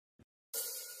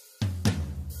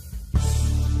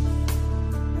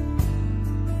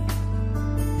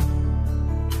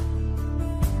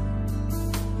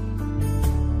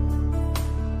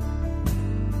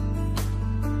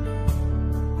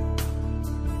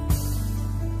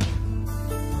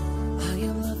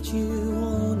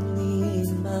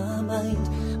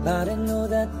but I know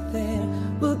that there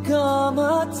will come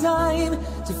a time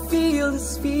to feel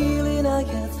this feeling I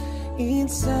have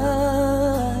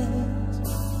inside.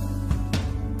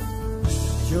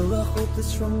 You're a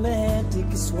hopeless romantic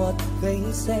is what they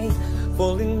say,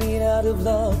 falling in out of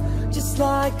love just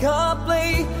like a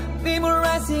play,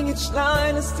 memorizing each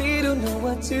line. I still don't know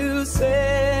what to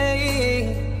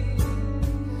say.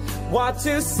 What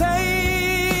to say?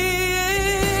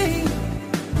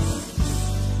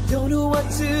 Don't know what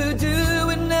to do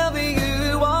whenever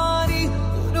you want it.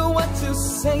 Don't know what to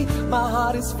say. My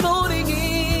heart is floating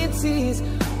in tears.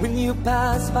 When you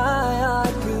pass by,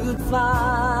 I could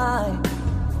fly.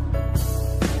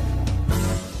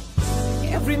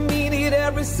 Every minute,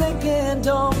 every second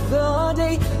of the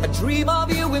day, I dream of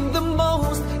you in the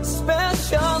most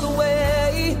special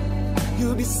way.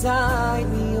 You're beside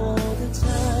me all the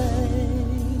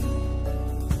time.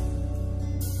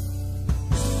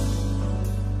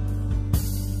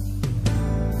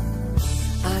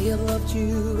 I have loved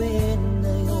you and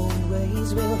I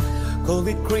always will. Call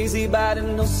it crazy, but I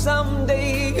know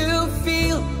someday you'll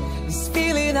feel this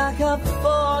feeling I have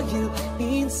for you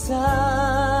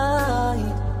inside.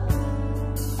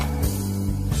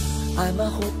 I'm a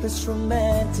hopeless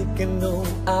romantic, and know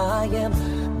I am.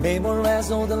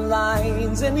 Memorize all the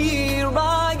lines, and here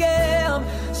I am,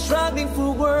 struggling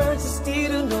for words, I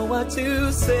still don't know what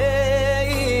to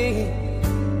say.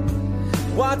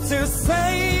 What to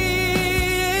say?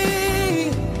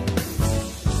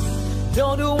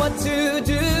 Don't know what to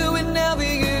do whenever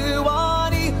you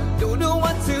want it. Don't know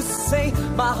what to say.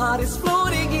 My heart is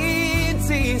floating in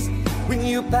tears. When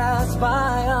you pass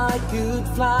by, I could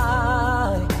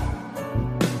fly.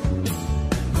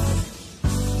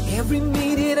 Every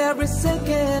minute, every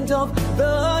second of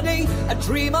the day, I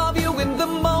dream of you in the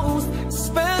most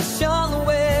special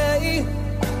way.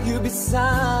 You're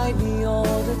beside me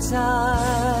all the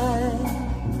time.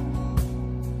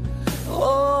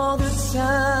 All the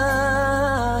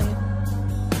time.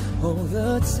 All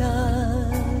the time.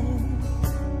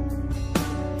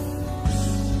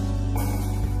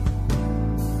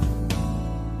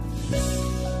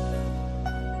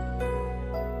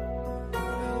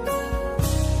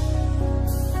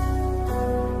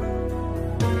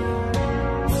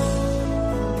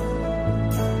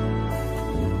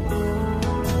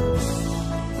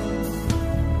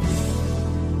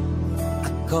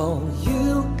 Call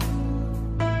you,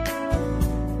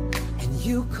 and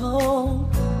you call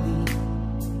me.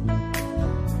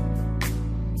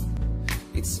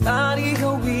 It's funny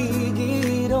how we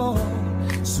get on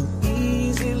so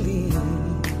easily.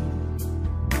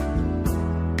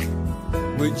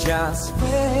 We're just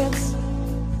friends,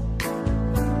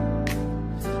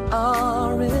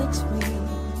 aren't we?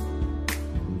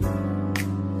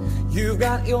 You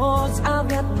got yours, I've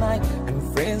got mine, and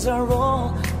friends are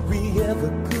all we ever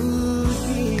could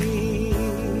be.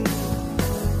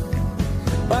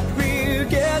 But we're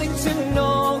getting to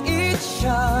know each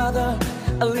other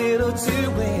a little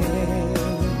too well.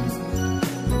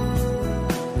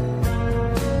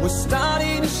 We're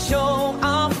starting to show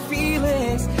our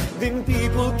feelings, then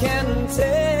people can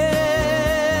tell.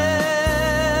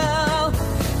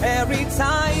 Every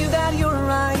time that your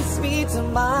eyes meet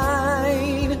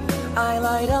mine, I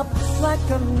light up like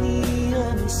a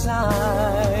neon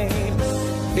sign.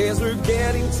 As we're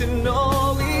getting to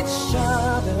know each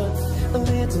other a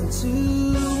little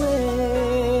too well.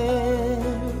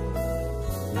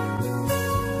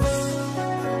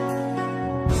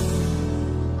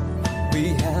 We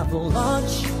have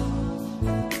lunch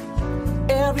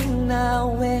every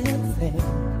now and then,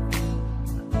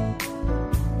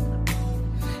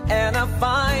 and I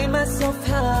find myself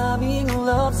humming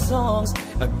love songs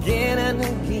again and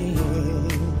again.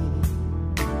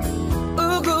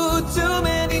 Oh, good, too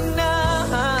many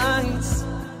nights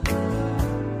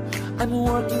I'm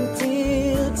working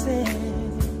till 10,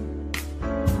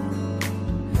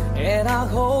 and I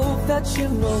hope that you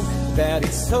know that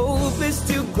it's hopeless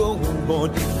to go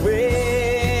on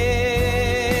waiting.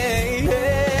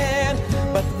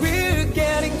 But we're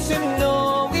getting to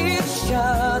know each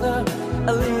other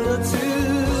a little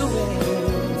too well.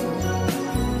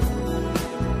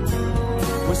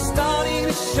 We're starting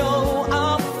to show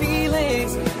our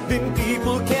feelings, then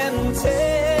people can tell.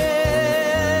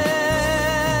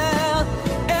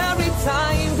 Every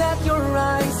time that your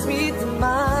eyes meet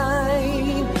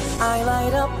mine, I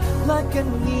light up like a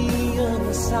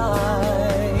neon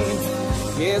sign.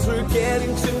 Yes, we're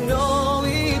getting to know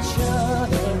each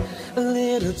other a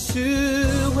little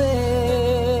too well.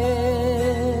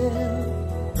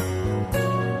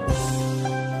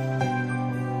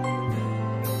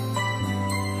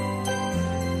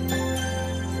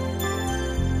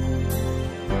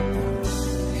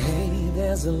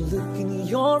 'cause the look in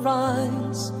your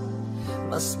eyes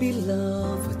must be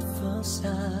love at first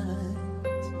sight.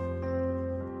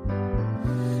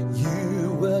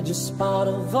 You were just part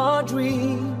of our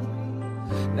dream,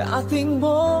 nothing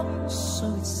more,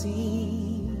 so it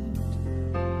seemed.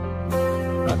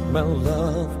 But my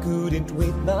love couldn't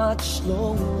wait much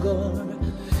longer.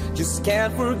 Just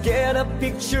can't forget a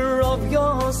picture of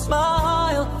your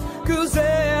smile, 'cause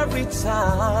every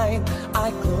time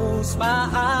I close my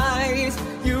eyes,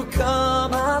 you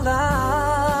come alive.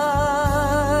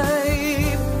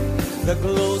 The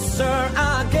closer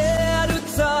I get to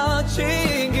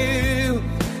touching you,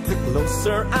 the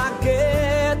closer I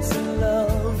get to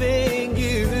loving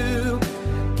you.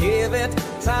 Give it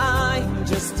time,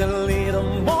 just a little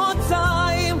more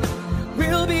time,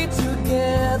 we'll be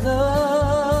together.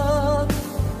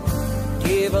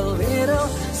 Give a little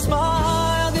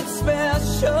smile, that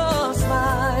special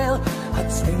smile, a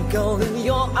twinkle in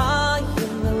your eye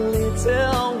in a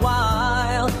little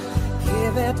while.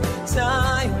 Give it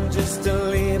time, just a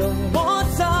little more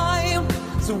time,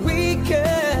 so we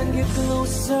can get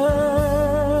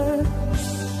closer,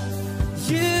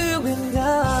 you and I.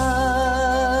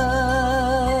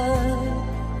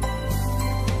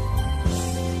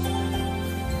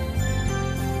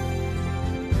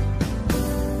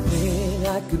 Then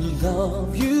I could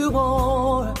love you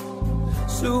more,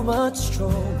 so much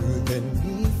stronger than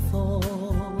before.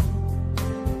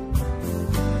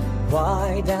 Why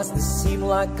does this seem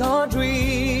like a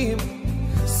dream?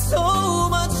 So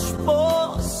much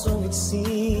more, so it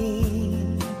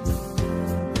seems.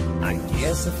 I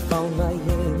guess I found my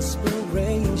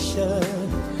inspiration.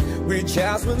 With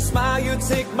just one smile you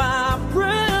take my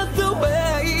breath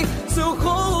away. So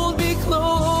hold me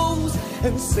close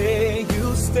and say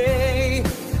you'll stay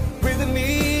with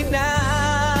me now.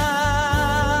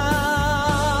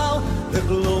 The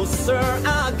closer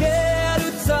I get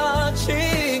to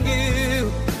touching you,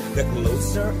 the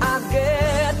closer I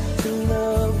get to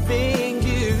loving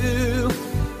you.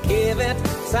 Give it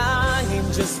time,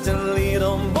 just a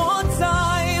little more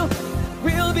time,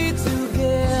 we'll be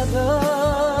together.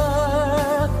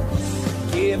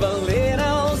 Give a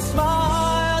little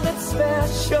smile, that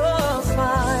special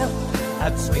smile, a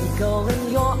twinkle in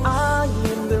your eye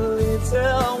in a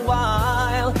little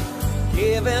while.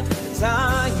 Give it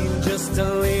time, just a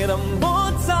little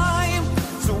more time,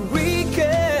 so we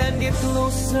can get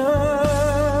closer,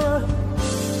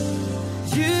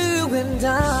 you and I.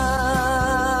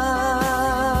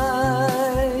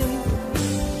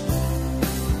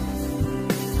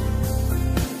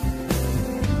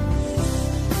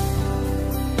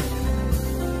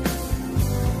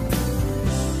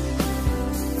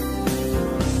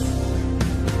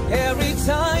 Every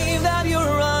time that your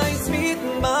eyes meet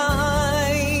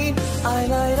mine, I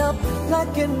light up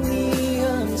like a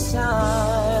neon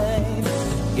sign.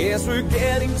 Guess we're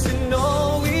getting to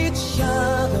know each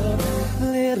other a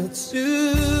little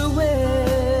too well.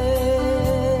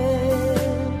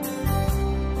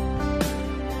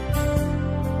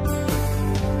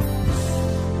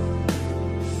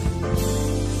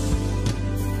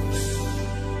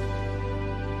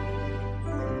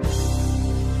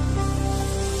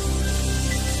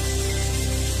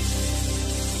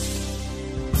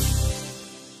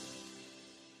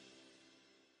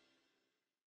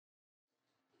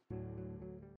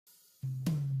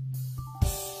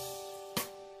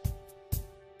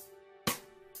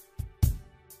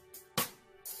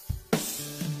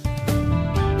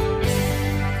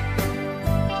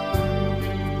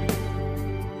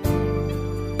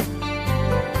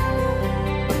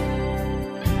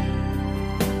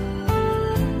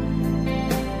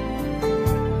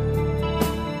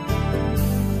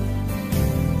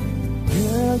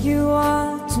 You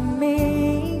are to me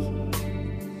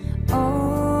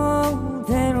all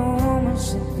that a woman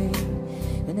should be,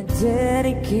 and I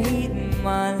dedicate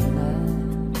my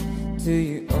life to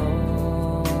you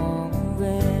always.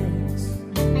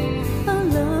 A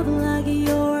love like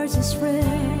yours is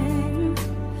rare,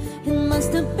 it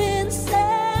must have been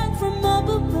sent from up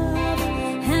above,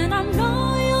 and I know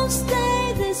you'll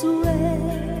stay this way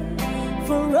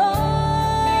for all.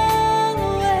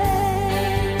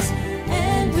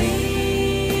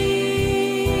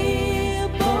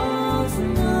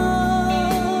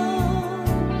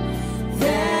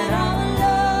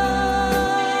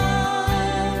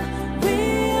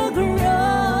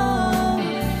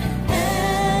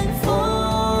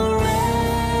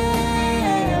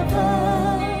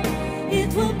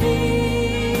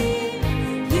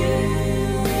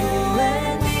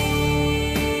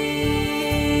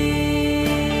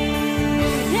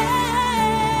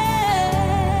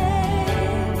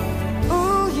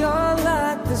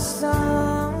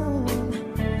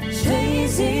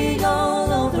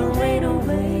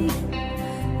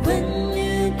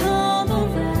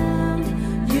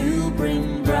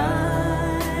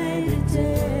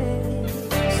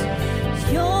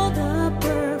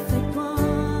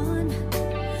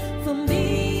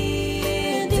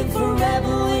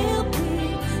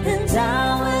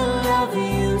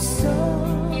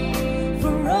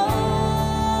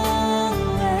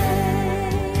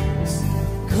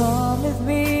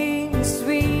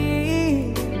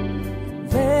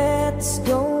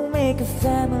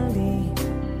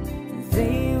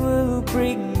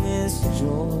 bring us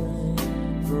joy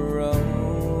for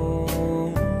always.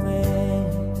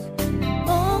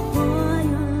 Oh boy,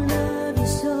 I love you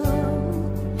so.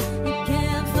 I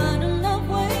can't find enough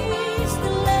ways to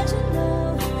let you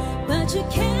know, but you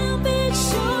can't be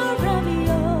sure of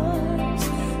yours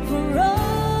for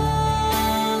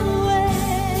always.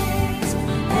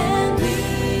 And we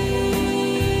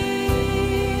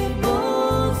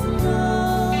both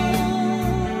know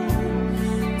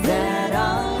that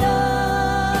our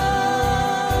love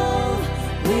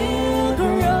will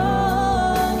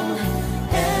grow,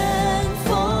 and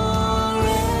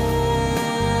forever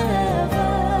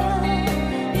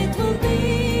it will be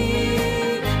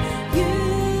you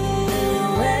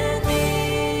and me.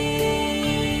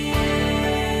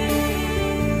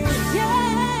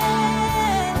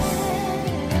 Yeah.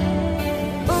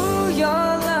 Oh,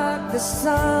 you're like the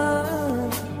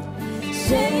sun,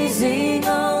 chasing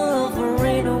all of the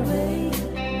rain away.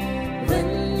 When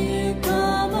you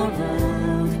come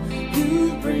around, you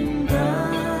bring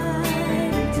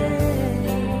brighter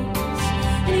days.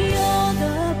 You're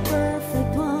the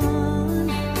perfect one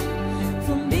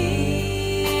for me,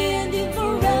 and you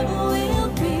forever will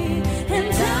be.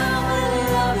 And I will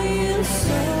love you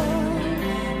so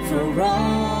for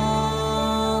always.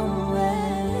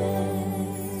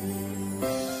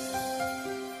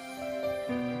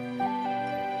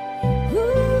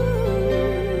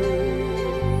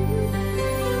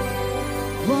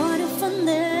 What if I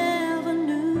never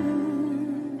knew?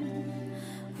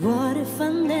 What if I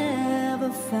never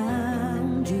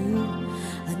found you?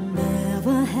 I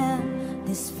never had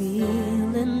this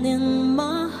feeling in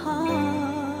my heart.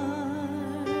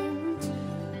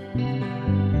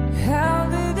 How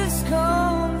did this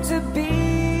come to be?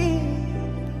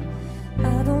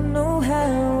 I don't know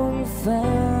how you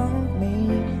found me,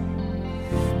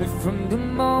 but from the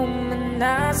moment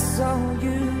I saw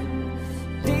you,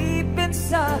 deep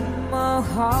inside my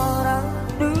heart I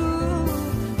knew,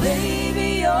 baby,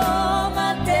 you're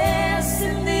my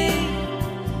destiny.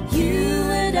 You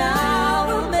and I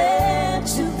were meant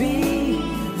to be.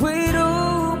 With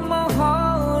all my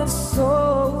heart and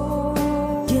soul,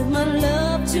 Give my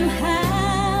love to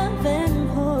heaven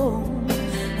home,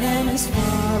 and as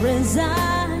far as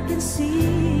I can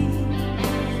see,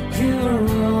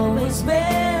 you're always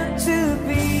meant to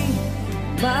be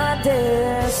my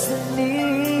destiny.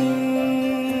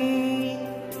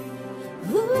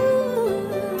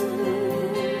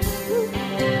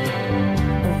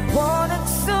 I wanted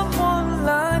someone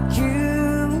like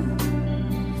you,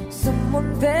 someone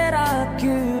that I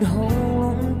could hold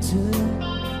on to,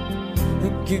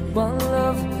 and give my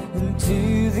love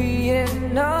until the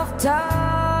end of time.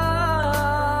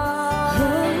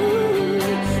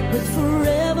 but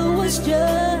forever was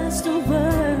just a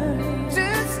word,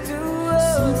 Just to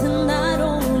something I'd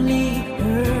only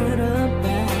heard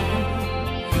about.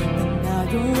 And now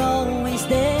you're always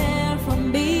there for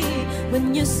me.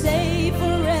 When you say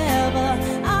forever,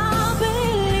 I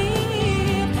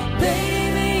believe,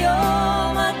 baby, you're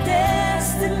my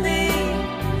destiny.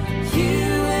 You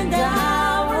and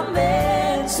I were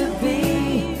meant to be.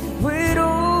 with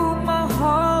all my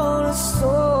heart and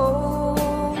soul.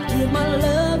 Give my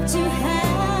love to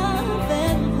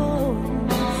heaven home,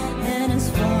 and as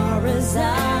far as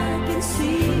I can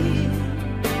see,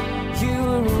 You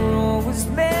were always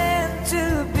meant to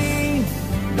be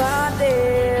my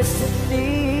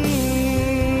destiny.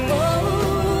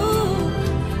 oh,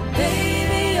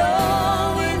 baby, all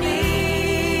we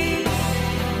need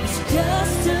is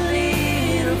just a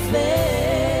little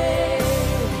faith.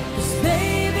 'Cause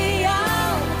baby, I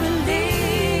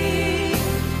believe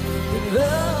That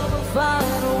love will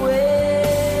find a way.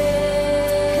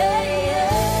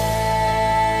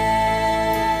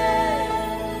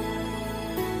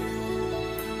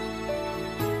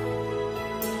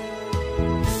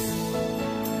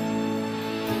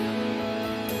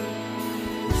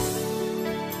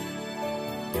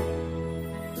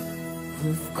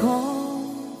 We've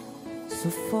come so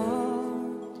far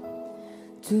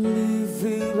to leave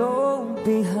it all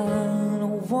behind.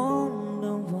 I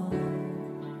wonder why.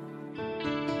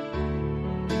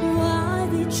 Why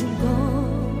did you go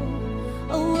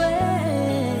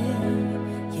away?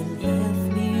 You left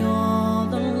me all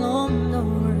alone, no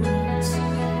words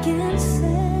can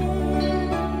say.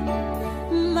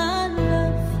 My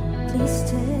love, please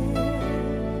stay.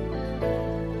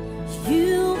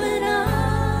 You and I,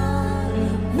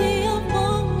 we have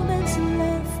moments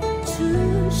left to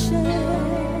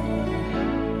share.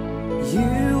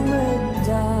 You and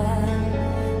I,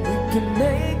 we can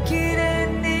make it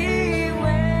anywhere.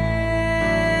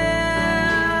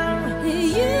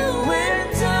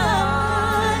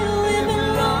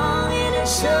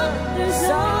 each other's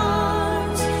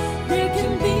arms. There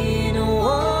can be no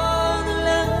other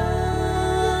love.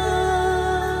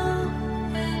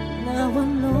 Now I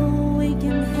know we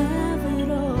can have it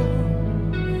all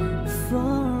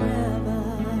forever.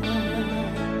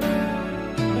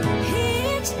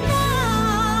 Each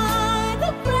night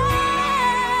I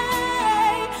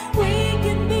pray we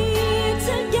can be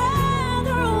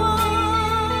together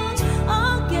once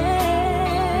again.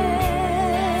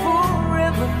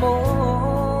 Forevermore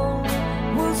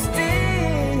we'll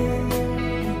stay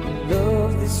in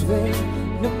love this way,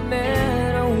 no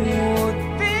matter what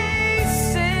they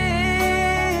say,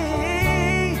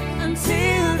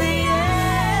 until the end.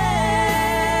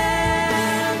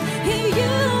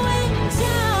 You and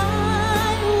I,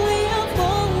 we have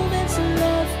moments of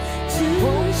love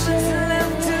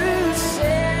to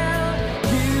share.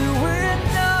 You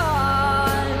and I,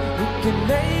 we can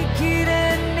make it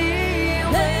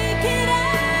anywhere.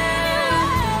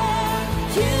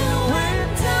 You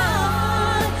and I,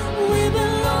 we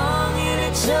belong in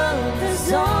each other's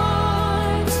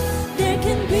arms. There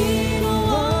can be no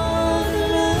other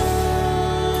love.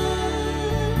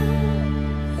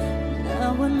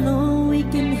 Now I know we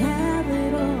can have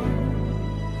it all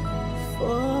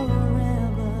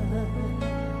forever.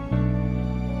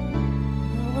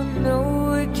 Now I know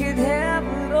we can have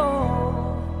it all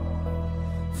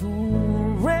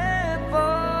forever.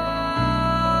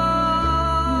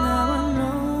 Now I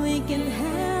know we can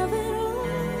have it all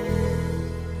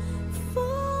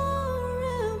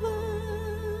forever.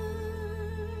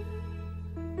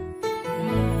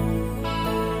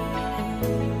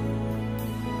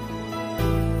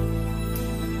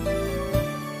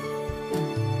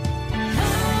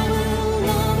 I will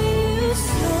love you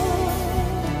so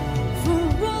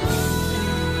forever.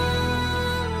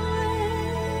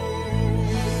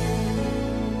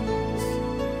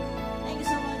 Thank you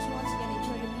so much. Once again,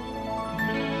 enjoy your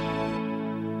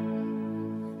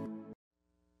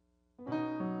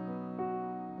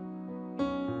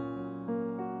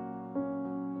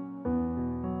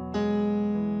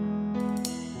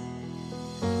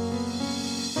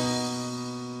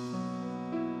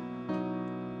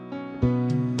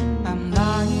I'm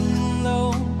lying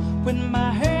low with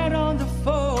my head on the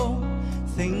phone,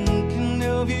 thinking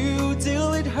of you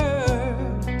till it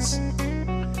hurts.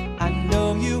 I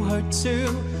know you hurt too,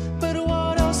 but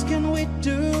what else can we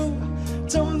do?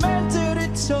 Tormented,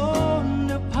 it's torn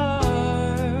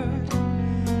apart.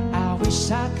 I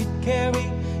wish I could carry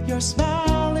your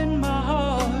smile in my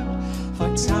heart. For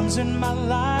times when my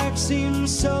life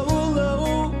seems so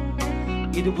low,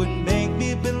 it would make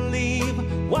me believe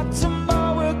what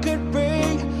tomorrow could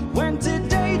bring, when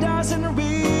today doesn't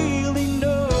really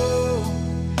know,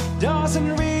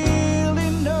 doesn't really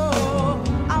know.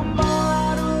 I'm all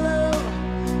out of love,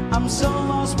 I'm so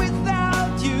lost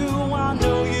without you. I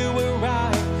know you were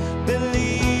right,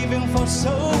 believing for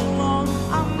so long.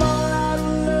 I'm all out of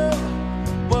love,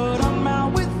 but I'm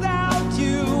out without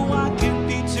you. I can't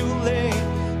be too late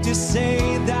to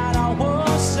say that I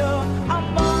was so.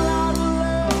 I'm all out of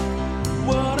love,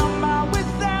 but I'm out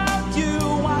without you.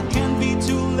 I can't be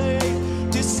too late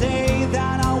to say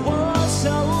that I was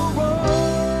so wrong.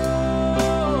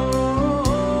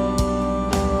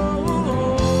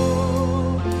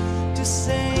 To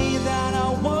say that I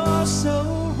was so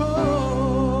wrong.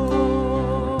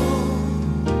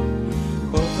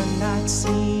 Overnight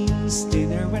scenes,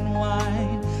 dinner and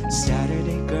wine,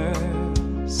 Saturday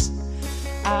girls.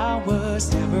 I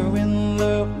was never in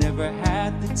love, never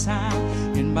had the time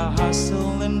in my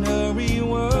hustle and hurry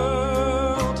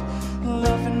world.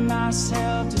 Loving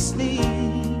myself to sleep,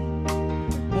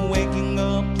 waking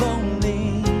up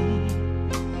lonely.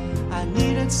 I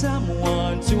needed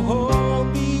someone to hold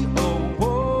me. Oh,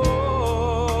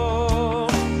 oh.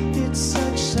 It's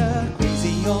such a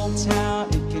crazy old town,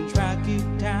 it can track you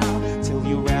down till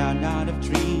you run out of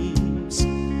dreams.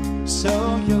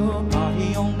 So you'll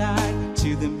party all night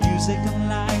to the music and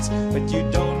lights, but you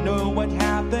don't know what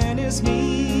happiness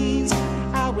means.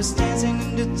 I was dancing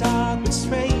in the dark with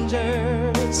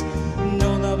strangers,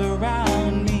 no love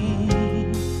around me,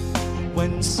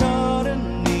 when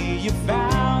suddenly you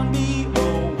found me.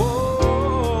 Oh,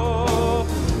 oh.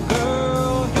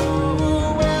 Girl,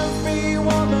 you're every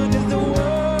woman in the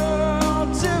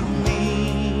world to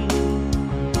me.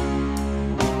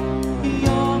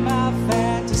 You're my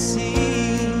fantasy,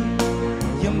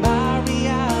 you're my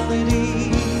reality.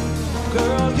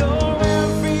 Girl, you're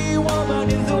every woman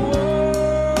in the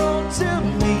world to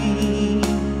me.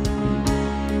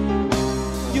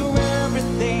 You're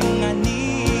everything I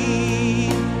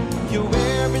need.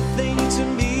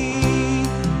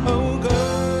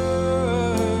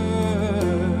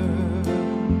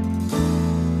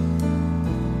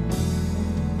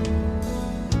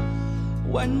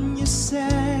 when you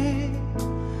say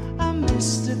I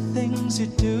miss the things you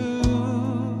do.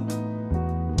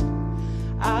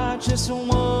 I just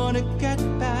wanna get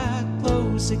back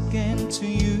close again to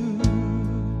you.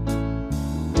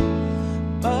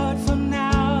 But for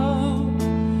now,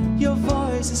 your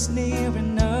voice is near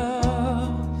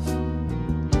enough.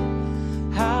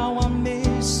 How I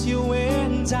miss you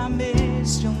and I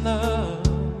miss your love.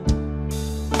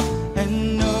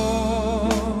 And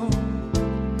no,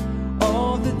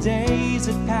 all the days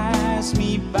that pass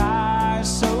me by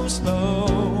so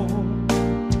slow,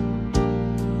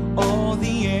 all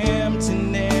the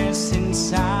emptiness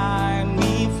inside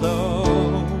me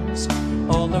flows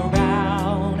all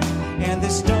around, and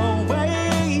there's no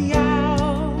way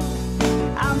out.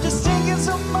 I'm just thinking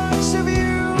so much of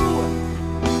you.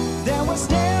 There was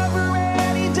never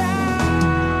any doubt.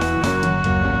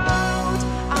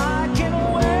 I can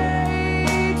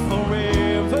wait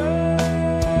forever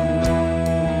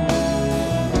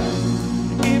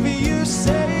if you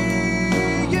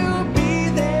say you'll be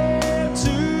there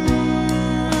too.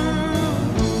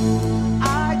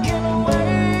 I can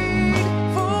wait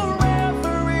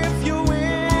forever if you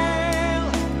will.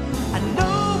 I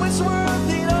know it's worth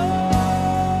it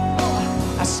all.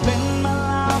 I spend my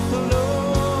life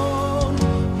alone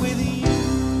with you.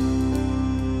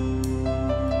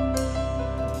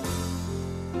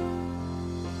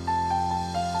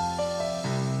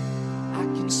 I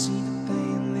can see the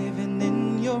pain living in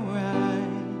your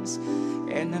eyes,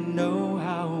 and I know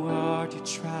how hard you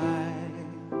try.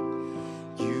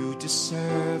 You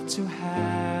deserve to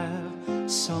have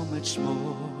so much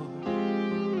more.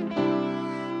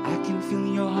 I can feel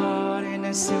your heart and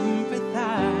I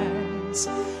sympathize,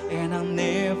 and I'll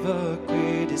never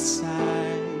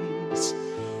criticize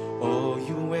all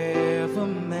you ever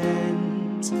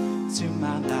meant to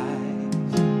my life.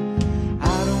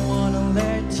 I don't wanna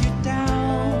let you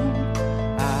down.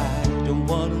 I don't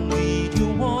wanna lead you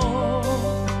on.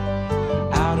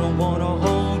 I don't wanna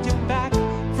hold you back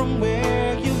from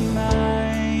where you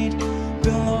might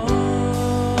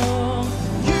belong.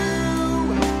 You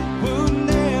would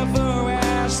never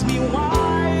ask me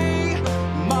why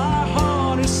my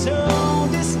heart is so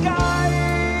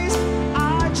disguised.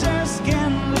 I just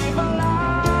can't live a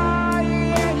lie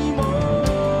anymore.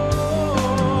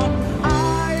 I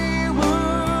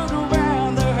would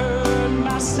rather hurt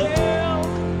myself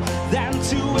than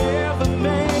to ever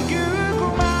make you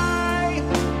cry.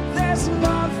 There's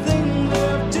nothing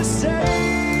left to say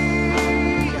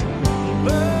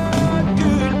but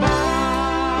goodbye.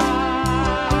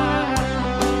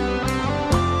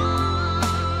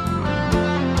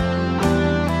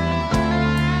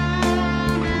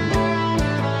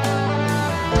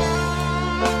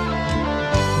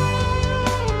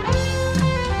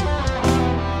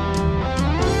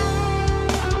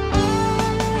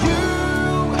 You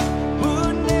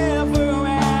would never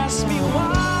ask me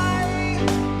why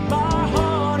my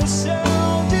heart is so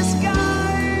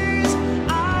disguised.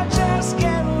 I just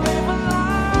can't live a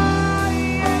lie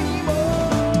anymore.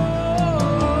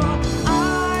 I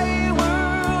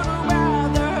would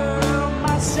rather hurt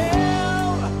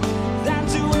myself than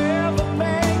to ever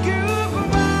make you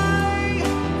cry.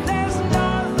 There's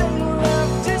nothing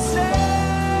left to say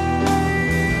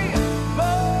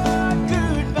but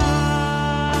goodbye.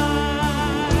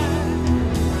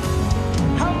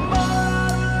 I'm all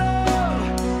alone.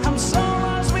 I'm so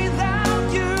lost without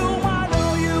you. I know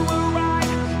you were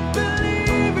right,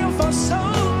 believing for so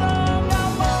long.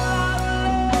 I'm all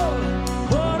alone.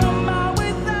 What am I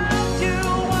without you?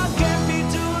 I can't be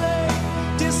too late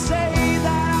to say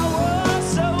that I was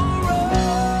so wrong.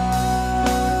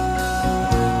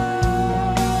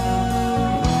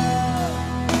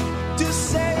 To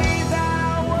say that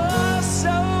I was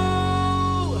so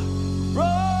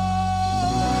wrong.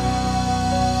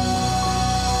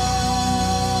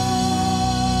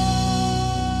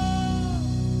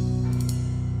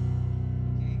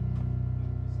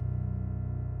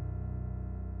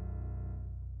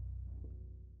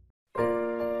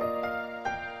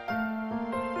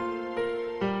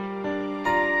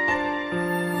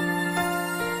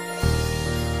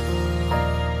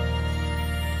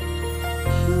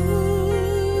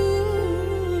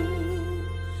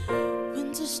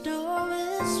 Winter snow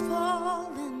is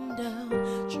falling down,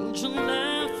 children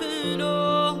laughing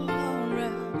all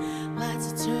around, lights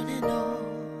are turning on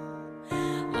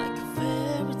like a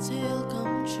fairy tale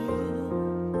come true.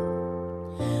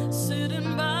 Sitting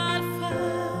by the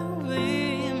fire we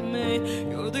made,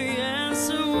 you're the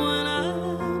answer when I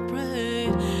pray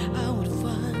I would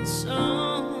find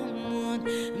someone,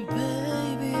 and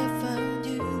baby I found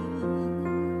you.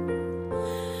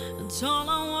 And all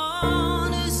I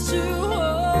want is to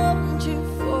hold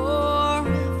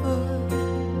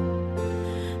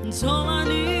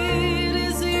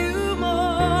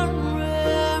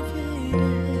You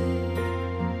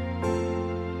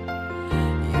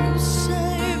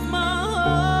saved my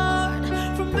heart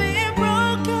from being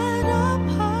broken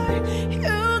apart.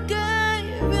 You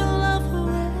gave your love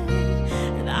away,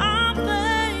 and I'm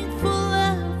thankful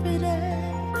every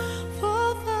day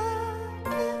for that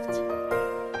gift.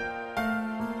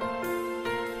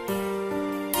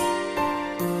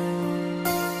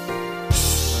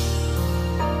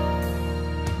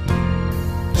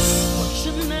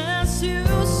 Watching as you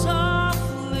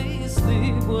softly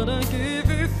sleep, what I give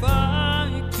if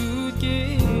I could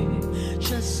give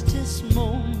just this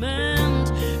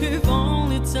moment, if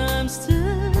only time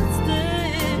stood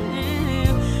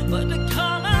still. But the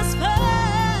colors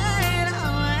fade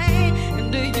away, and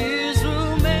the years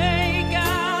will make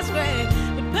us gray.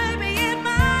 But baby, in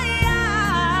my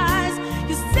eyes,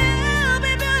 you still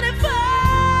be beautiful.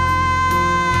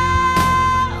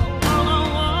 All I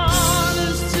want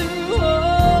is to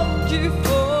hold you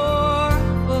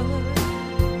forever.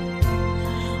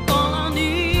 All I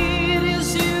need is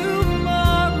you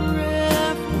more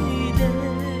every day.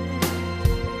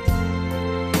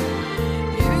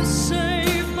 You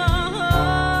saved my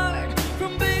heart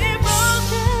from being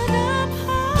broken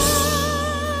apart.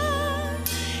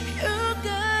 You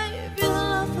gave your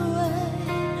love away,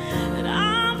 and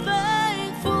I'm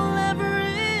thankful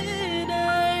every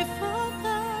day for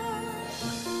that.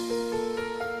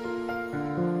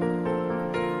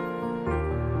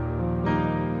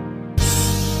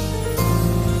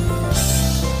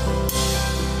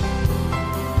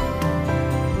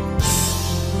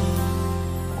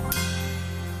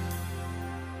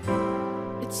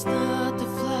 It's not the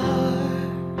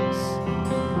flowers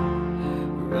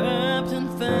wrapped in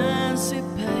fancy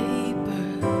paper.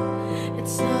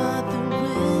 It's not the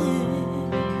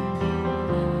ring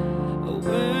I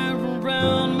wear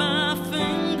around my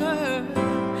finger.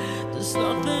 There's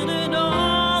nothing in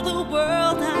all the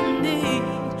world I need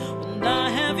when I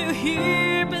have you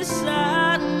here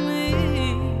beside me.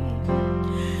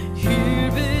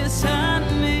 Here beside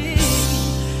me,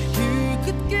 you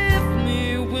could give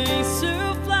me wings to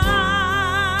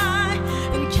fly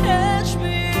and catch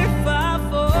me if I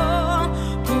fall.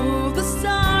 Pull the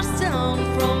stars down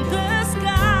from the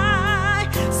sky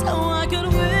so I could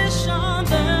wish on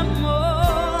them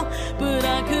all, but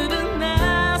I couldn't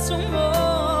ask for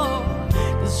more,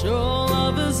 'cause your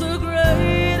love is the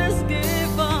greatest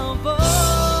gift of all.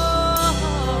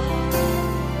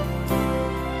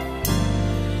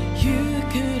 You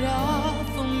could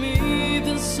offer me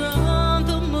the sun,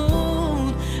 the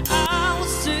moon, I would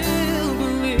still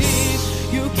believe.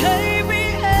 You gave me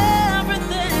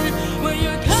everything when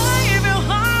you gave your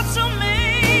heart to me.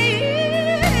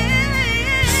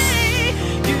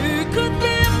 You could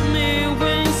give me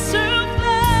wings to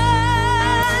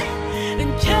fly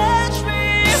and catch me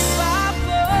if I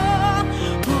fall.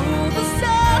 Pull the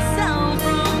stars down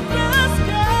from the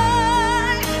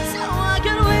sky so I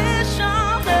could wish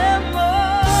on them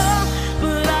all,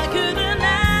 but I couldn't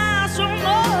ask for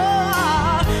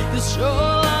more, 'cause your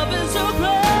love is the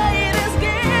greatest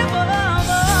gift of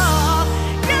all.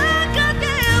 You could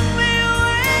give me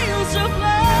wings to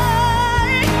fly,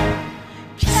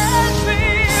 catch me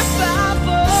if I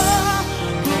fall.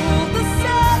 Pull the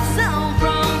stars down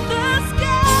from the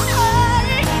sky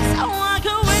so I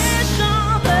could wish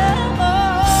on them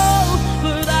all,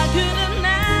 but I couldn't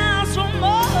ask for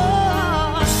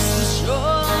more, 'cause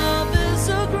your love is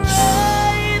the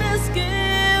greatest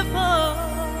gift of all.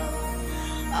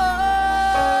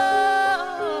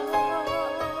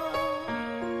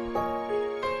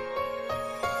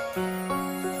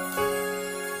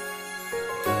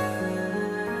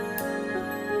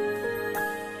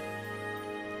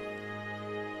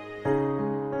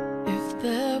 If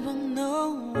there were no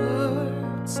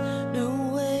words, no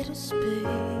way to speak,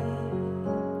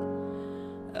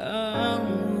 I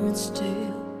would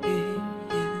still hear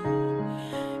you.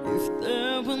 If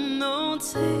there were no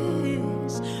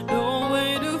tears, no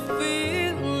way to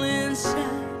feel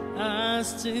inside, I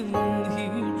still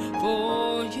here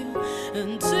for you.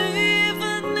 And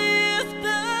even if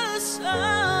the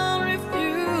sun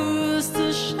refused to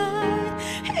shine,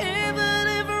 even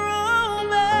if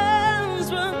romance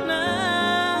ran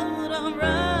out of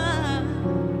rhyme,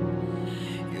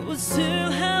 you would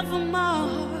still have my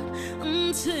heart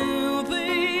until the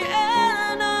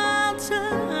end of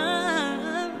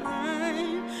time.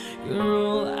 You're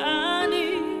all I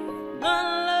need, my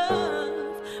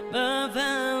love, my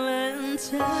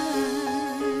Valentine.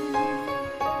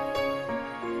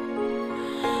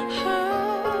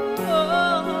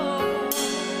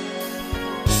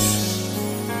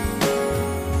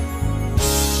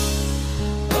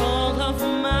 All of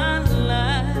my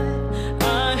life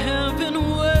I have been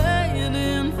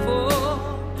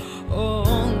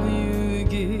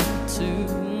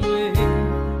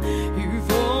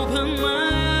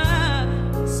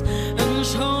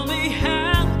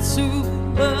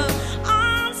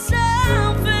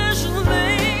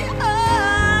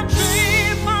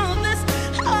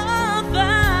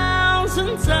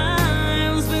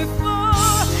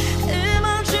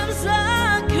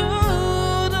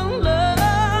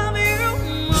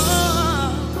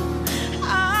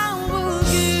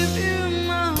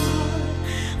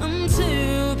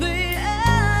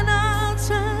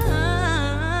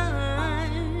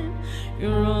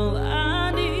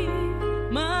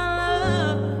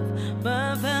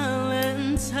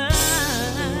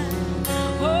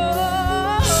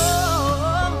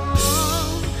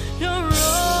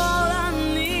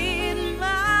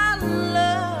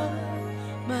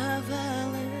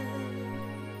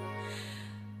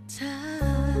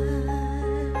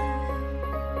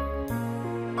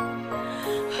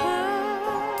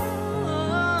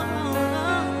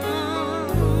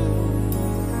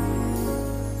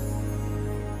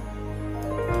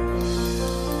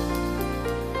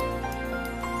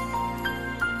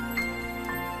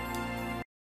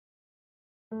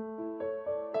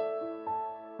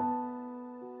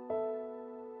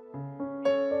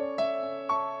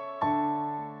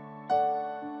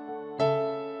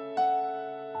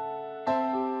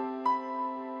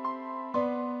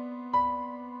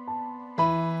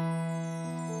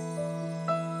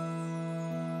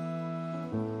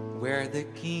We're the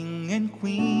king and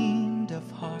queen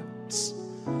of hearts.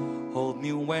 Hold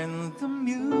me when the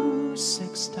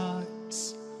music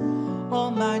starts.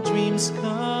 All my dreams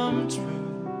come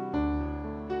true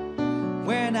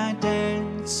when I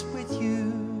dance with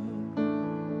you.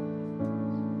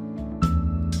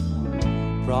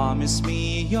 Promise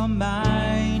me you're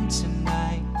mine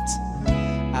tonight.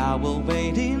 I will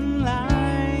wait in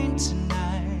line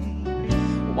tonight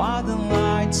while the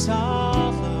lights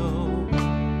are low.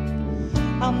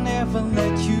 I'll never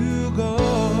let you go.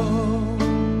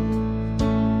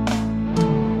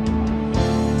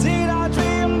 Did I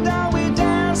dream that we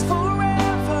danced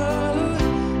forever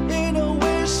in a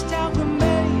wish that we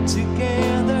made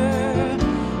together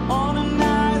on a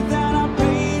night that I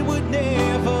prayed would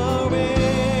never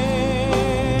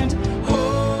end?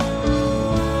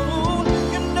 Oh,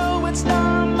 you know it's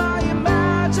not my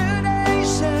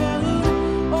imagination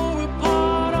or a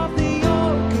part of the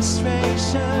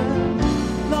orchestration.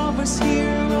 Lovers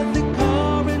here at the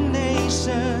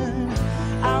coronation.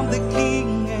 I'm the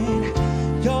king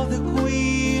and you're the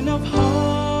queen of hearts.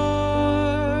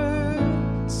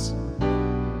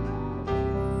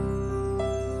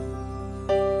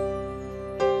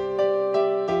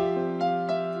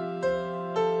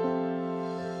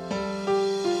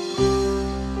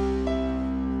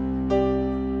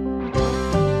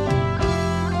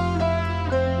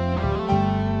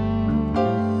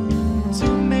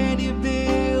 Too many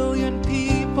billion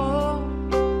people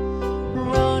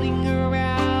running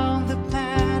around the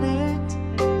planet.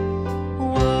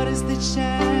 What is the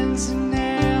chance in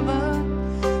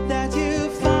heaven that you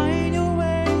find your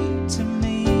way to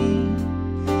me?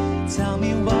 Tell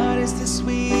me, what is the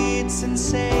sweet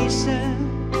sensation?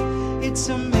 It's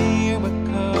a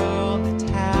miracle that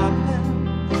happened.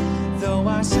 Though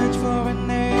I search for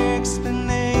an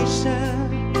explanation,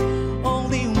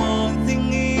 only one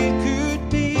thing it could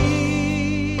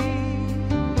be: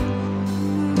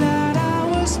 that I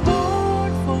was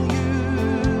born for you.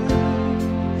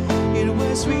 It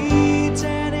was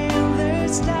written in the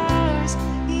stars.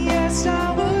 Yes,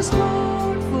 I was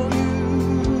born for you,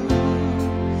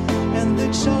 and the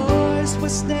choice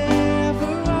was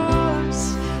never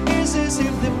ours. It's as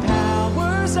if the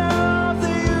powers of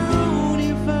the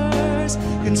universe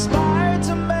conspired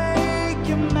to make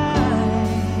you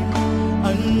mine.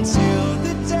 Until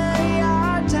the day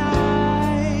I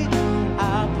die,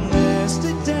 I bless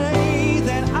the day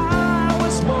that I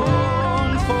was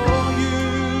born for you.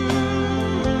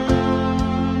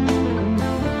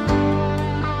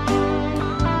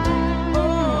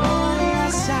 Oh,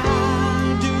 yes, I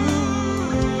do.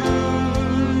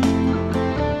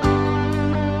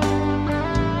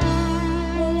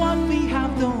 What we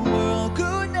have, the world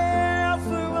could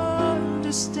never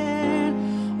understand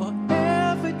or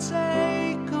ever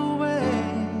take away.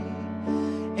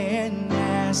 And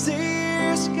as the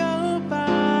years go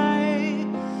by,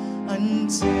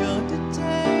 until the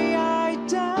day I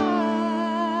die,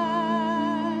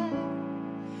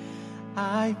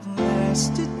 I bless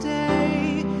the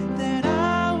day that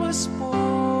I was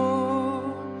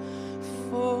born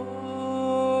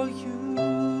for you.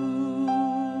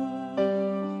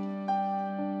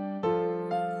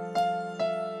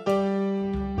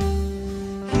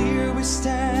 Here we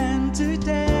stand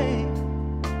today,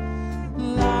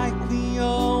 like we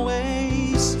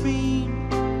always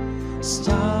dreamed,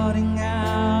 starting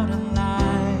out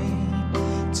alive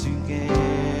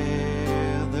together.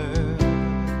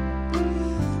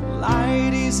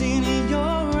 Light is in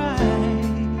your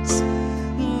eyes,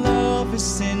 love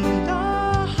is in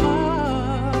our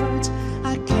hearts.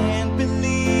 I can't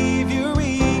believe you're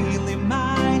really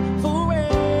mine forever.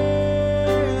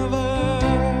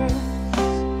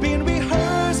 Been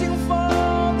rehearsing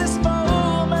for this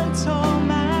moment all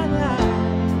my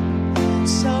life,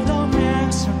 so don't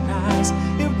act surprised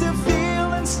if the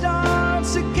feeling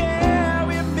starts to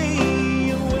carry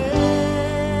me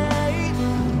away.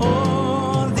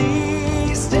 All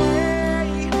these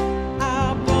days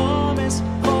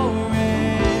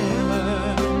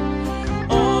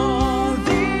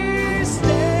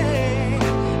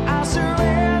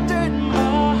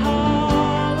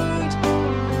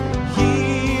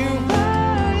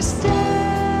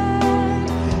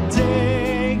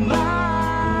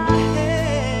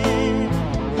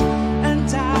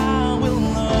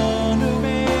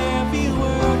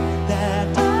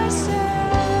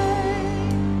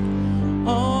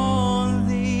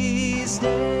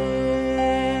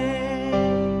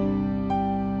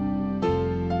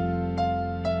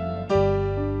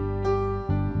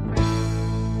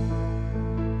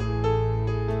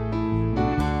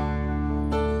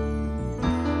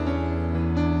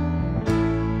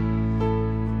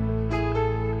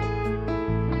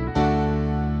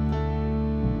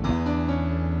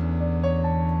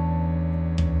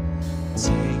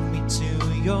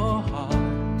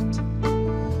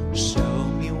Show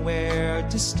me where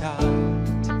to start.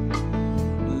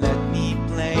 Let me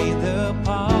play the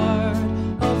part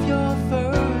of your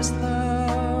first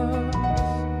love.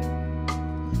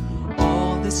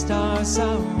 All the stars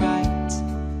are right.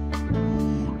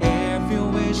 Every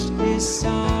wish is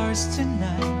ours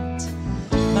tonight,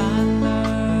 my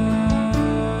love.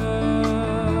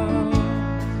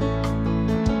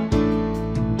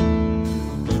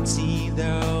 Pity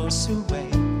those who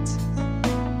wait,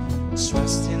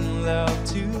 trust in love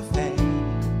to fade,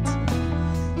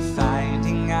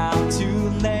 finding out too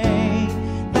late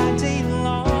that they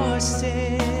lost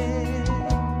it.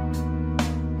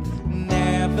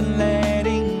 Never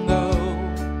letting go,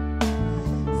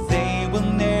 they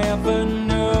will never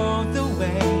know the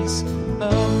ways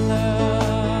of love.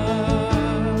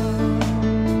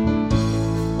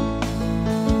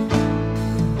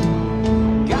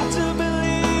 Got to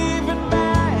believe in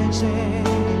magic.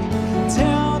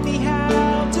 Tell me,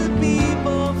 how do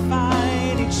people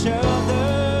find each other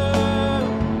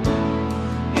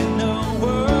in a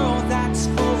world that's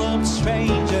full of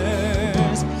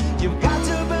strangers? You've got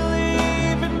to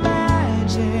believe in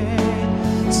magic,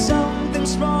 something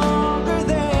stronger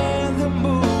than the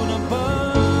moon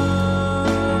above.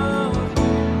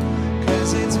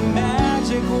 'Cause it's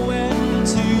magic when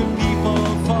two people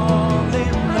fall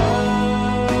in love.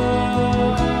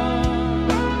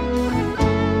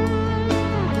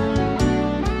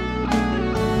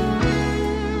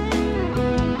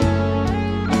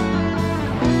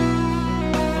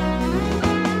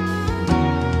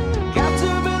 Got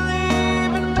to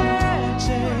believe in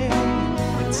magic.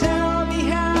 Tell me,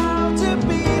 how do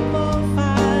people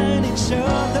find each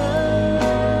other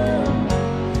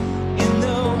in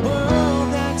the world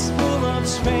that's full of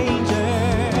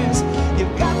strangers?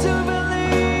 You've got to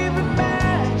believe in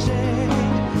magic,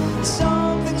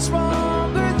 something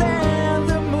stronger than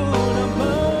the moon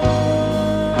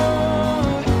above.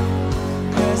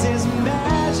 'Cause it's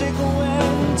magic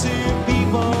when two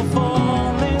people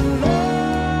fall in love.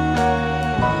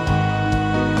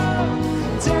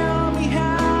 Tell me,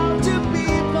 how do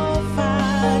people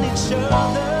find each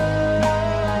other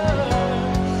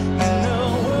in the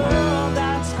world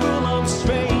that's full of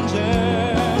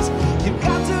strangers? You've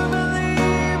got to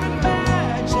believe in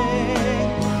magic,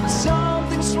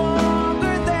 something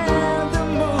stronger than the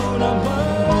moon above.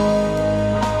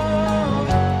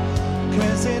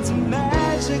 'Cause it's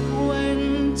magic when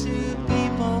two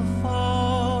people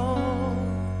fall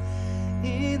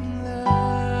in love.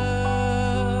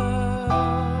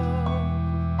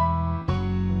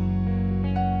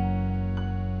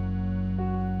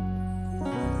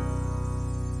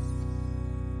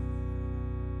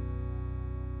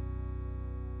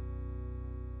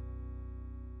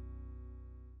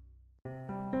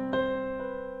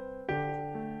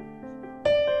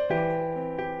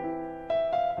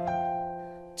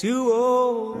 Two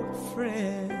old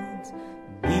friends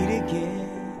meet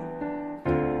again,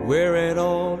 wearing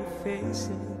all the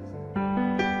faces,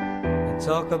 and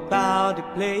talk about the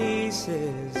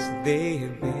places they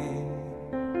have been.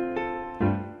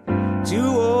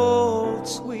 Two old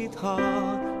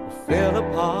sweethearts who fell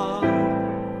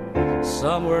apart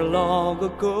somewhere long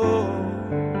ago.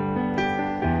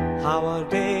 How are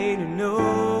they to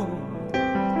know?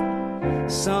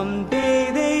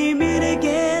 Someday they meet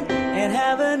again and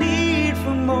have a need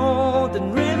for more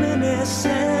than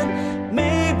reminiscing.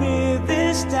 Maybe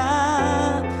this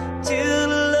time till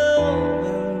love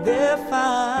and they're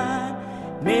fine.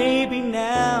 Maybe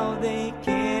now they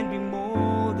can be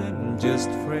more than just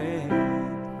friends.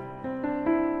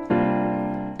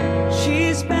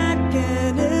 She's back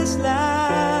in his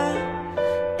life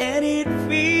and it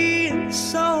feels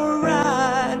so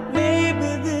right. Maybe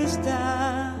this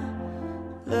time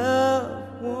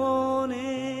love won't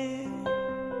end.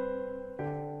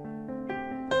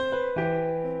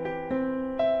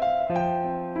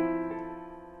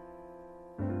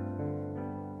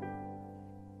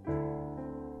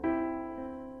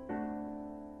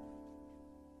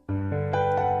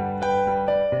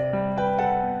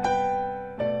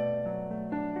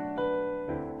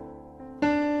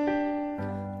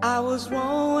 I was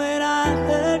wrong when I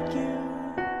hurt you.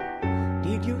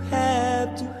 Did you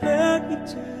have to hurt me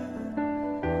too?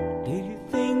 Did you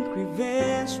think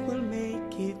revenge will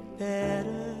make it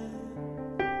better?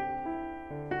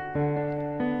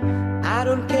 I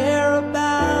don't care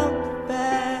about the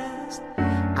past,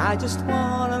 I just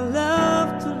want a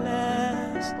love to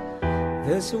last.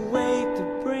 There's a way to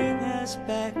bring us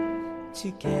back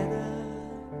together.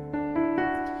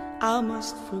 I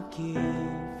must forgive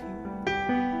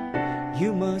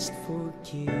you must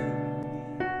forgive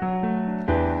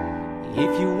me.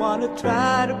 if you wanna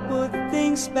try to put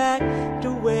things back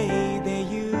the way they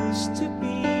used to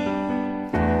be.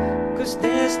 'Cause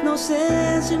there's no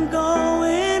sense in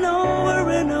going over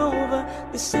and over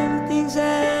the same things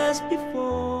as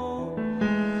before.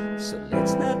 So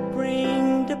let's not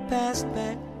bring the past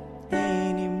back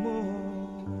anymore.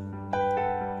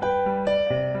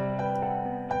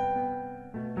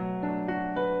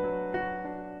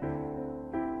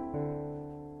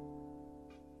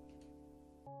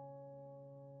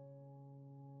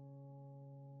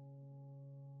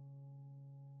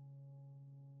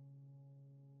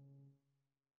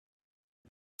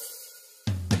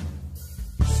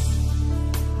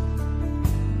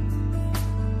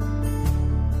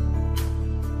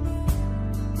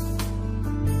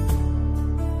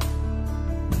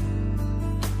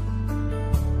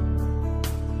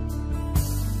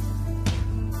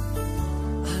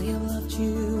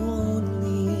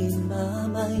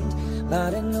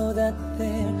 But I know that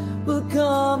there will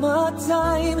come a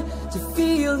time to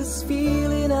feel this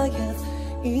feeling I have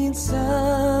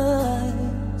inside.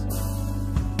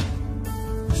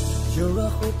 You're a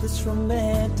hopeless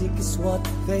romantic is what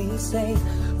they say,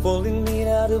 falling made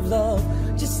out of love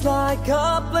just like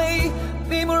a play,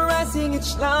 memorizing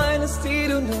each line. I still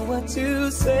don't know what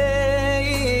to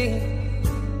say.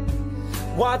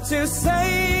 What to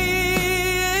say?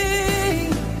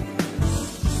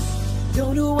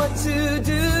 Don't know what to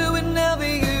do whenever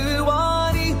you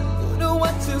want it. Don't know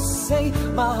what to say.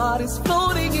 My heart is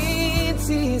floating in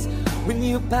tears. When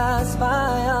you pass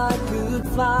by, I could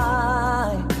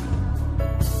fly.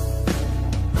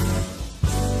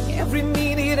 Every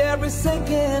minute, every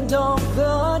second of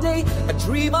the day, I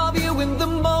dream of you in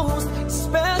the most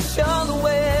special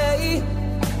way.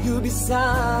 You're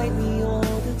beside me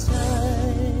all the time.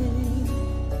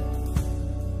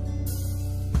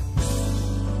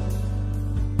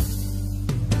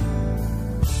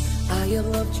 I have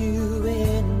loved you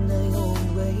and I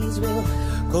always will.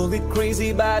 Call it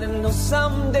crazy, but I know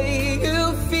someday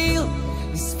you'll feel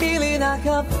this feeling I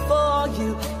have for you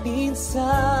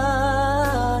inside.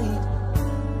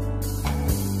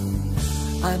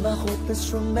 I'm a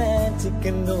hopeless romantic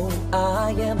and know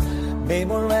I am.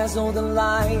 Memorize all the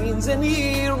lines and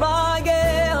here I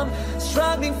am,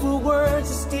 struggling for words,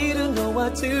 I still don't know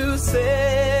what to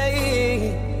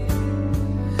say.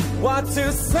 What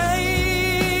to say?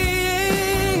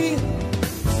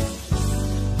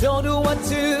 Don't know what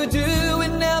to do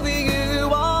whenever you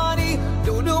want it.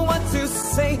 Don't know what to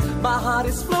say. My heart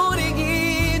is floating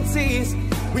in tears.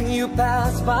 When you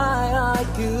pass by, I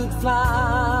could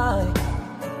fly.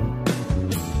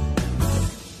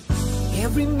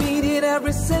 Every minute,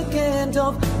 every second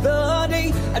of the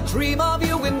day, I dream of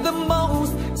you in the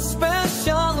most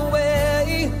special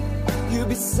way. You're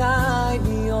beside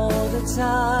me all the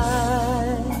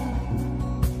time.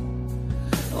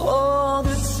 All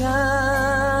the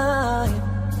time,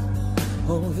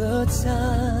 all the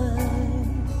time.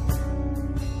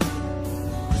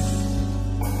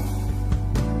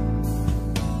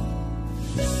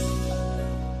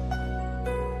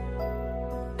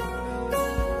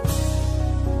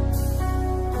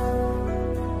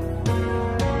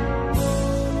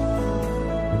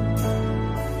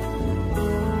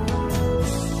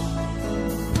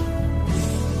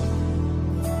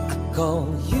 I call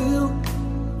you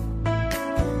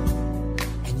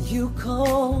and you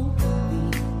call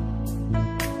me.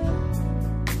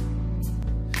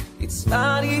 It's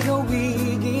funny how we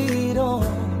get on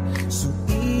so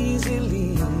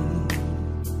easily.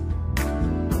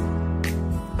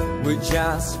 We're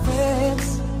just friends,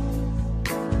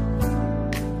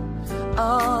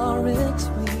 aren't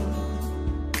we?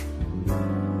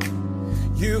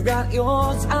 You got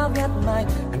yours, I've got mine,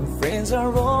 and friends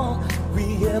are all we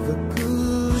ever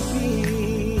could be.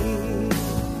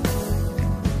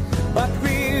 But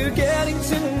we're getting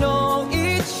to know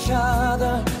each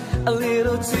other a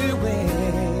little too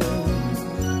well.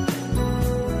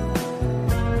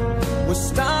 We're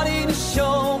starting to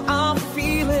show our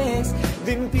feelings,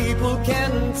 then people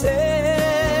can tell.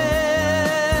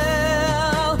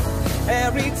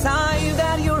 Every time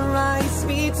that your eyes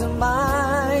meet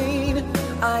mine,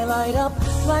 I light up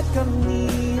like a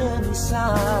neon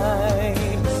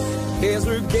sign. As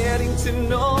we're getting to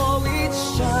know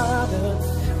each other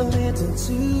a little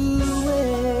too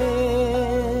well.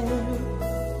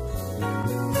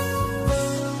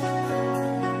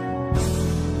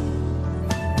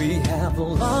 We have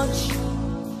lunch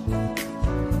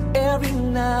every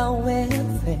now and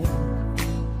then,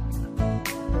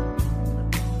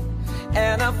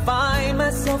 and I find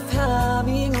myself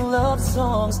humming love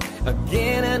songs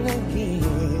again and again.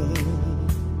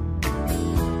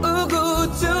 Ooh,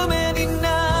 too many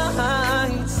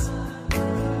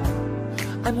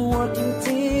I'm working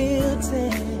till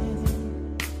 10,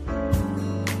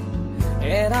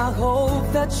 and I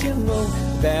hope that you know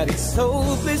that it's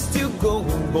hopeless to go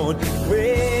on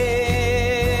praying.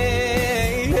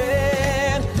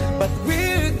 But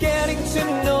we're getting to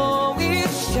know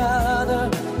each other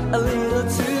a little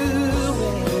too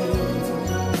well.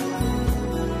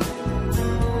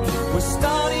 We're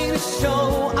starting to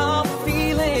show our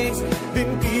feelings,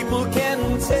 then people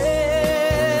can tell.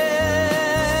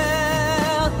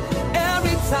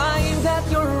 Every time that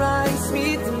your eyes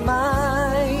meet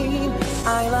mine,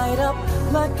 I light up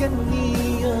like a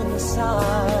neon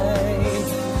sign.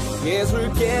 Yes,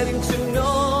 we're getting to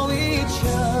know each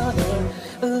other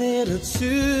a little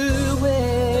too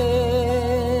well.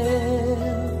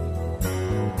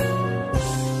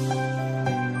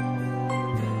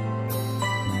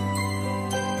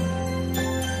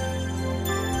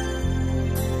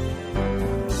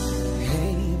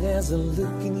 Hey, there's a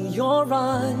look in your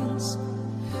eyes,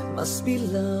 must be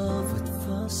love at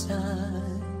first sight.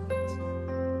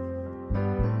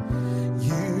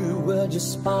 You were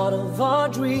just part of our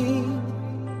dream,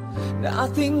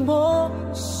 nothing more,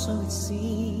 so it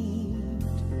seemed.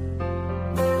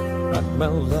 But my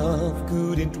love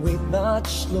couldn't wait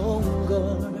much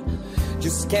longer.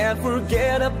 Just can't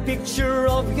forget a picture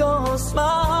of your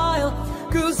smile.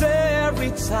 'Cause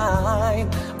every time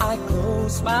I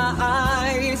close my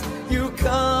eyes, you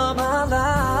come alive.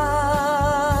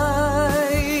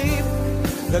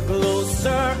 The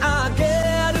closer I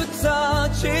get to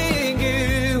touching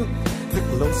you, the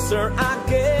closer I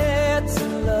get to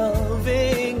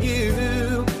loving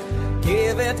you.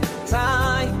 Give it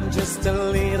time, just a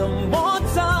little more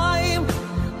time,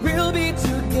 we'll be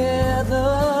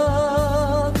together.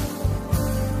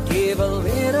 Give a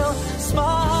little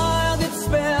smile, that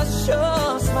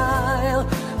special smile,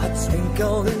 a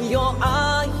twinkle in your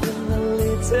eye in a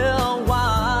little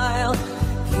while.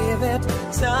 Give it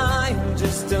time,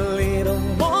 just a little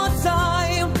more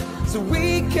time, so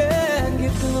we can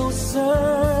get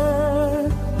closer,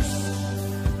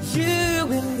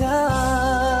 you and I.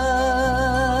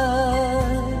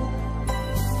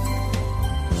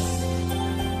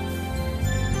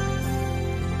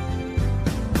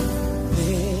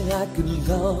 Then I could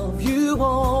love you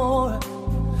more,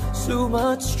 so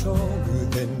much stronger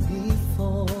than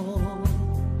before.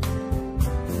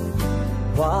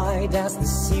 Why does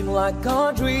this seem like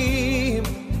our dream?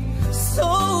 So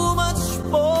much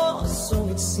more, so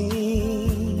it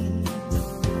seems.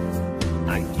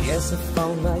 I guess I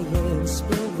found my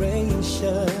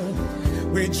inspiration.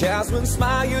 With just one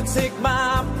smile you take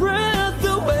my breath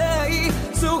away.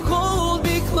 So hold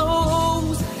me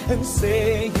close and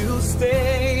say you'll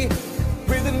stay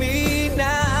with me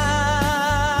now.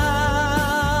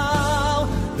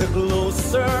 The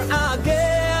closer I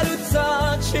get to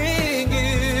touching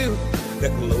you, the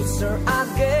closer I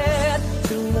get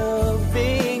to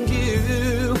loving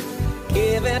you.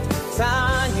 Give it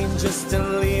time, just a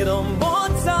little more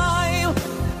time,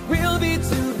 we'll be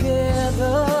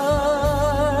together.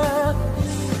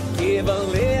 Give a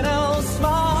little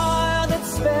smile, that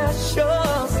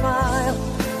special smile,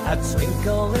 a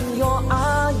twinkle in your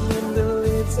eye in a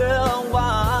little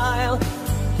while.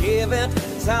 Give it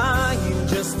time,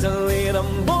 just a little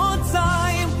more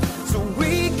time, so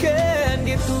we can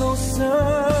get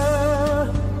closer,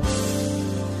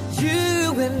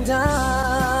 you and I.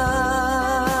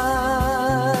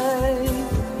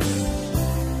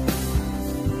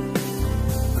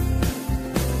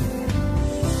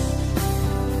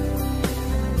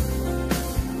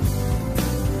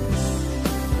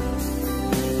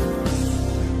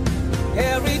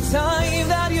 Every time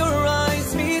that your eyes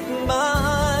meet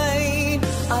mine,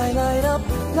 I light up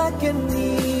like a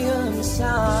neon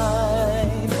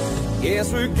sign.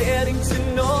 Yes, we're getting to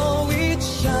know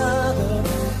each other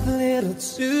a little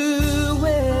too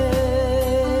well.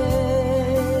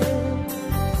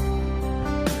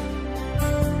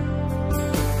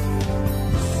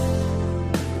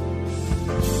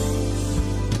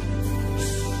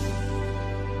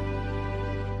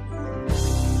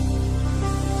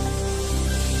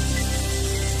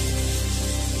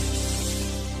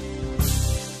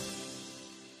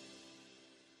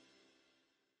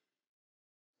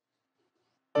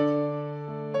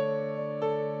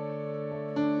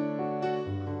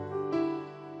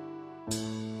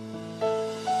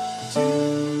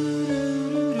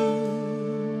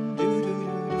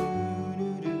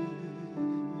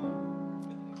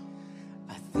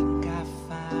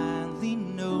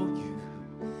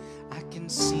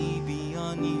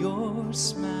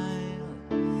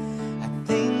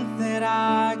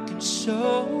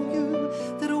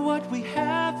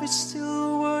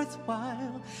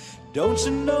 Don't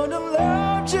you know that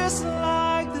love just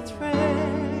like the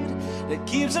thread that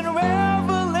keeps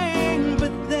unraveling,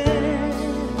 but then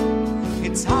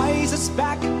it ties us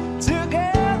back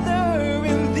together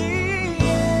in the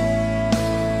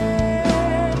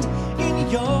end. In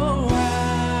your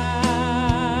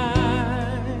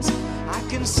eyes, I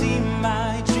can see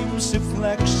my dreams'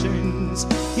 reflections.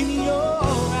 In your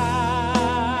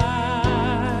eyes,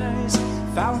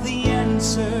 found the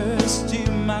answers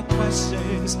to my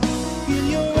questions. In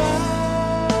your eyes,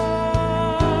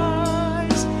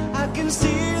 I can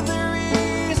see the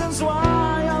reasons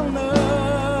why our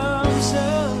love's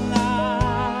alive.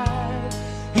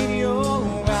 In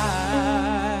your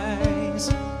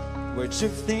eyes, we're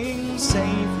drifting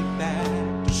safely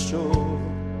back to shore,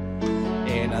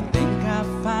 and I think I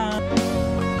found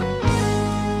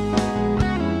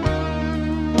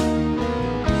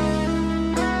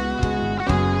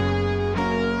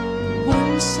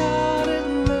one-sided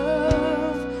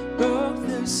love broke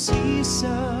the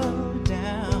seesaw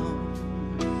down.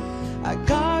 I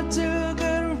got to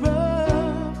get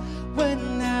rough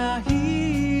when I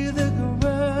hear the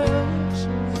rush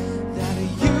that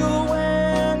you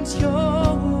went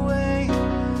your way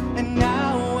and I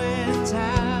went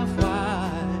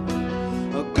halfway.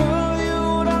 Oh, girl,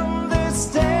 you'd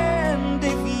understand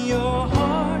if your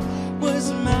heart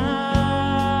was mine.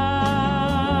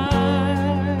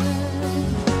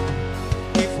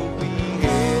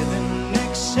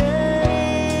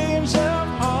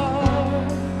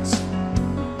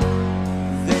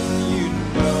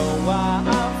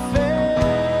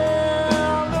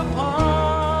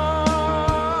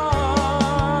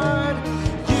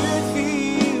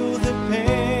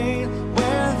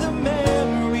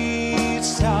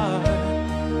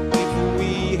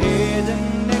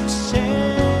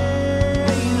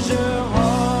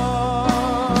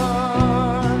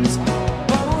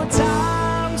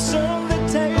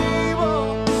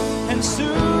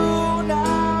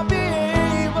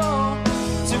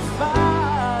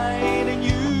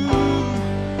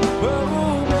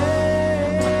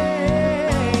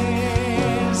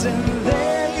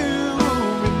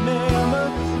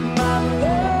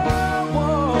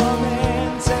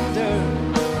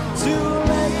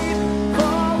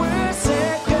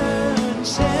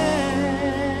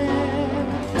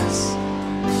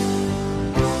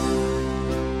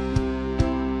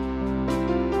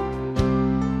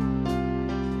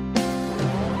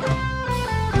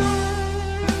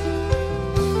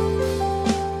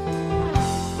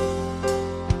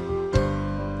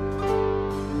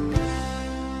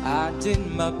 I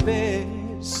did my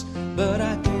best, but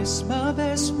I guess my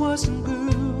best wasn't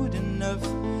good enough.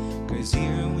 'Cause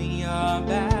here we are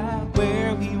back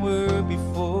where we were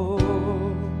before.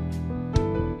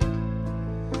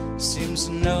 Seems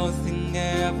nothing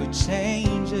ever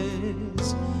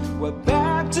changes. We're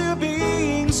back to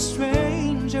being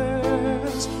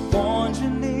strangers,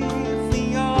 wondering if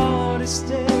we ought to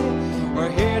stay or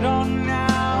head on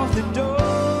out the door.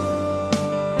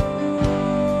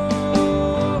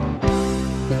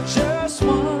 Just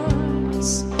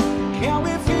once, can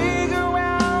we figure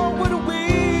out what we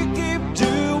keep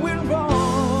doing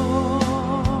wrong?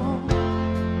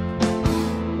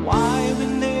 Why we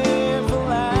never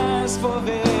last for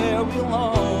very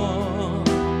long?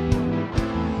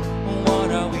 What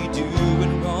are we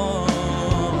doing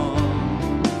wrong?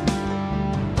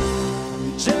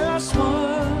 Just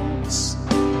once,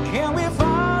 can we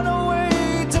find a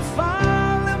way to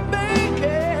finally make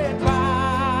it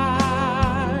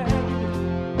right?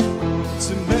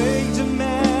 To make the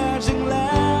magic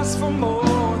last for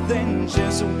more than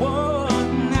just one